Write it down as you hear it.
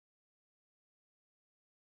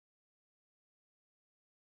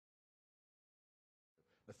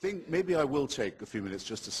I think maybe I will take a few minutes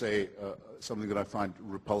just to say something that I find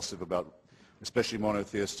repulsive about especially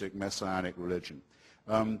monotheistic messianic religion.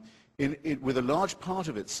 With a large part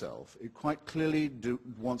of itself, it quite clearly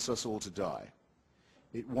wants us all to die.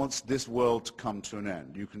 It wants this world to come to an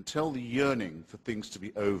end. You can tell the yearning for things to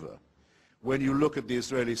be over when you look at the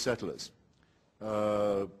Israeli settlers,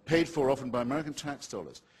 paid for often by American tax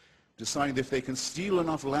dollars, deciding that if they can steal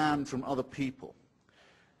enough land from other people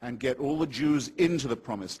and get all the Jews into the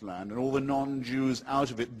promised land and all the non-Jews out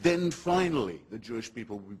of it, then finally the Jewish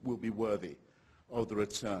people will be worthy of the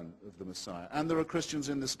return of the Messiah. And there are Christians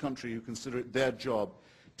in this country who consider it their job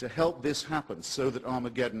to help this happen so that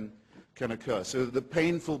Armageddon can occur, so that the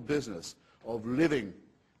painful business of living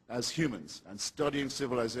as humans and studying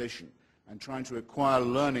civilization and trying to acquire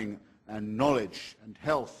learning and knowledge and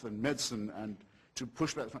health and medicine and to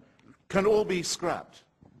push back can all be scrapped,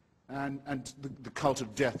 and the cult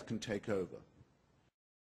of death can take over.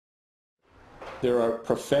 There are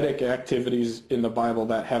prophetic activities in the Bible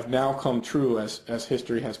that have now come true as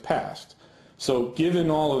history has passed. So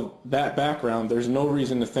given all of that background, there's no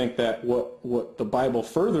reason to think that what the Bible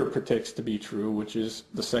further predicts to be true, which is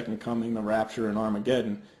the second coming, the rapture, and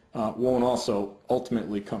Armageddon, won't also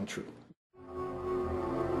ultimately come true.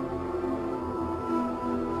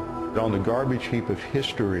 On the garbage heap of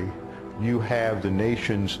history, you have the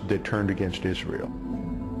nations that turned against Israel.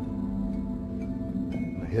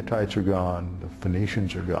 The Hittites are gone, the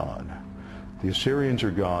Phoenicians are gone, the Assyrians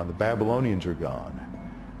are gone, the Babylonians are gone,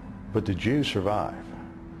 but the Jews survive.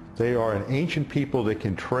 They are an ancient people that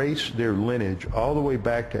can trace their lineage all the way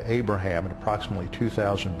back to Abraham at approximately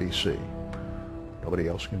 2000 BC. Nobody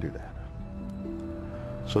else can do that.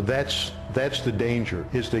 So that's the danger,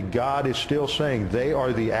 is that God is still saying, they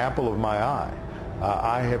are the apple of my eye.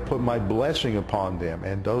 I have put my blessing upon them,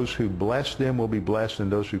 and those who bless them will be blessed,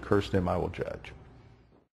 and those who curse them I will judge.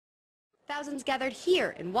 Thousands gathered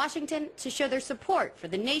here in Washington to show their support for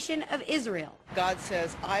the nation of Israel. God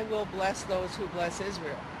says, I will bless those who bless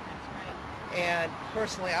Israel. And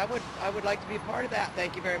personally, I would like to be a part of that.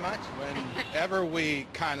 Thank you very much. Whenever we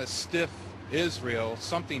kind of stiff Israel,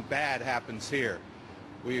 something bad happens here.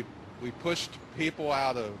 We pushed people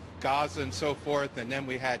out of Gaza and so forth, and then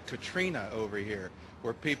we had Katrina over here,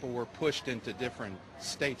 where people were pushed into different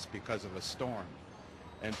states because of a storm.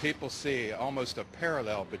 And people see almost a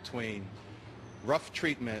parallel between rough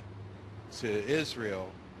treatment to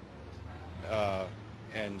Israel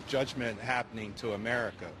and judgment happening to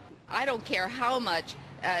America. I don't care how much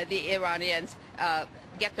the Iranians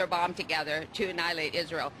get their bomb together to annihilate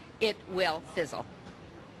Israel. It will fizzle.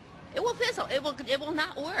 It will fizzle. It will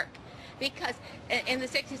not work. Because in the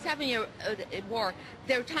 67-year war,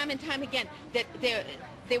 there were time and time again that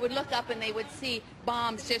they would look up and they would see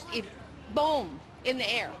bombs just boom in the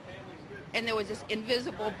air. And there was this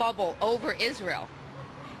invisible bubble over Israel.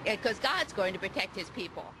 Because God's going to protect his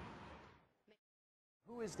people.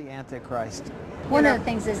 Who is the Antichrist? One of the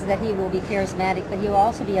things is that he will be charismatic, but he will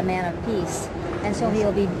also be a man of peace. And so he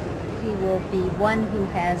will be one who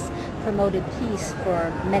has promoted peace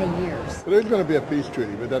for many years. There's going to be a peace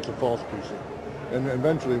treaty, but that's a false peace. And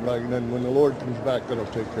eventually, then when the Lord comes back, that'll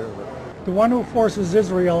take care of it. The one who forces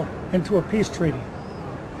Israel into a peace treaty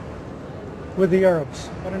with the Arabs.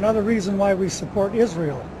 But another reason why we support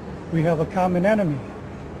Israel, we have a common enemy.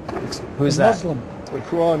 Who's that? Muslim. The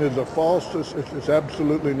Quran is a false, it's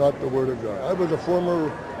absolutely not the Word of God. I was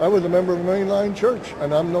a member of a mainline church,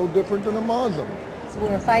 and I'm no different than a Muslim. So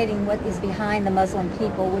we're fighting what is behind the Muslim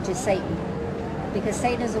people, which is Satan. Because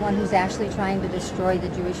Satan is the one who's actually trying to destroy the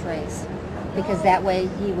Jewish race. Because that way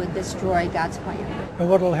he would destroy God's plan. And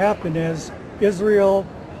what will happen is Israel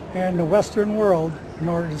and the Western world, in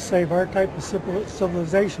order to save our type of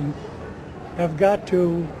civilization, have got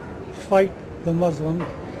to fight the Muslim.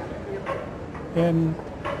 And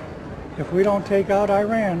if we don't take out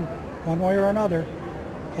Iran one way or another,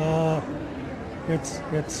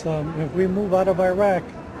 if we move out of Iraq,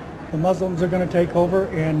 the Muslims are going to take over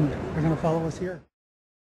and they're going to follow us here.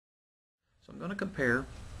 So I'm going to compare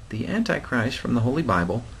the Antichrist from the Holy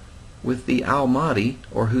Bible with the Al-Mahdi,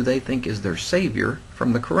 or who they think is their savior,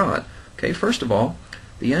 from the Quran. Okay, first of all,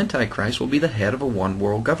 the Antichrist will be the head of a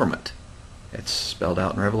one-world government. It's spelled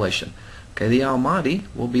out in Revelation. Okay, the Al-Mahdi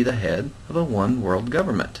will be the head of a one-world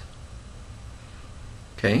government.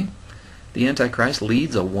 Okay, the Antichrist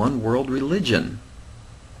leads a one-world religion.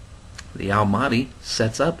 The Al-Mahdi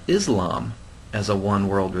sets up Islam as a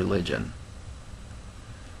one-world religion.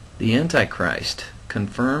 The Antichrist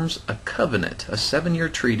confirms a covenant, a 7-year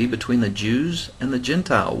treaty between the Jews and the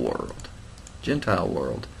Gentile world.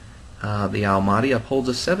 The Al-Mahdi upholds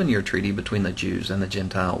a 7-year treaty between the Jews and the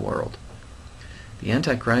Gentile world. The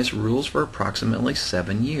Antichrist rules for approximately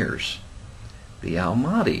 7 years. The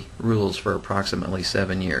Almighty rules for approximately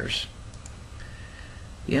 7 years.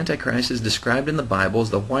 The Antichrist is described in the Bible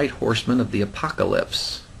as the white horseman of the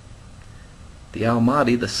apocalypse. The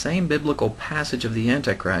Almighty, the same biblical passage of the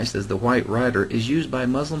Antichrist as the white rider, is used by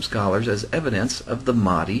Muslim scholars as evidence of the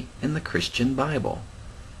Mahdi in the Christian Bible.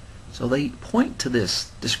 So they point to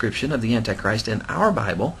this description of the Antichrist in our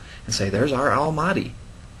Bible and say, there's our Almighty.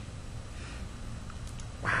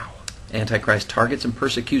 Wow. Antichrist targets and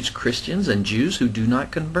persecutes Christians and Jews who do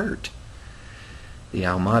not convert. The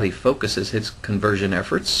Almighty focuses his conversion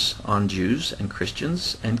efforts on Jews and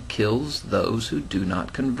Christians and kills those who do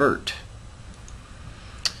not convert.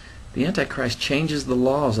 The Antichrist changes the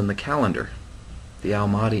laws in the calendar. The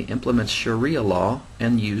Almighty implements Sharia law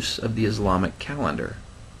and use of the Islamic calendar.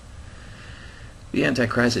 The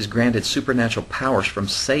Antichrist is granted supernatural powers from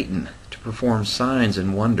Satan to perform signs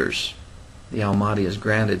and wonders. The Almighty is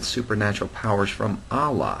granted supernatural powers from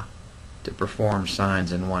Allah to perform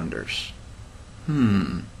signs and wonders.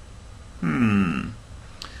 The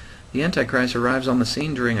Antichrist arrives on the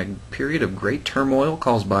scene during a period of great turmoil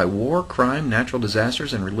caused by war, crime, natural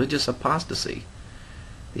disasters, and religious apostasy.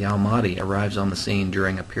 The Almighty arrives on the scene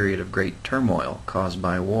during a period of great turmoil caused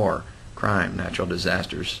by war, crime, natural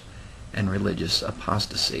disasters, and religious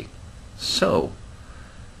apostasy. So,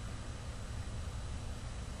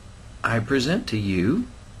 I present to you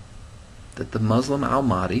that the Muslim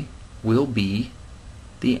Almighty will be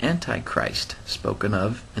the Antichrist spoken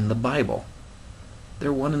of in the Bible.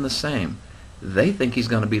 They're one and the same. They think he's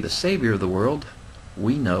going to be the Savior of the world.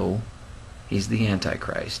 We know he's the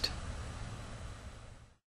Antichrist.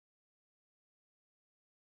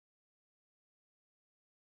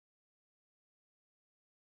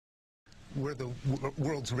 We're the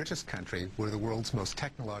world's richest country. We're the world's most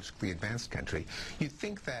technologically advanced country. You'd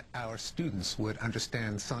think that our students would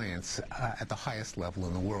understand science at the highest level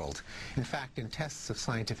in the world. In fact, in tests of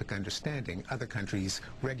scientific understanding, other countries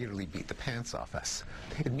regularly beat the pants off us.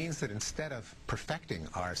 It means that instead of perfecting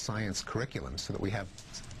our science curriculum so that we have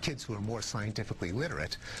kids who are more scientifically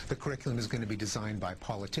literate, the curriculum is going to be designed by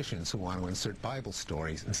politicians who want to insert Bible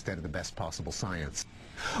stories instead of the best possible science.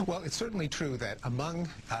 Well, it's certainly true that among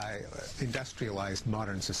industrialized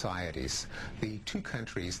modern societies, the two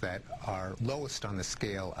countries that are lowest on the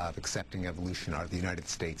scale of accepting evolution are the United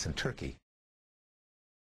States and Turkey.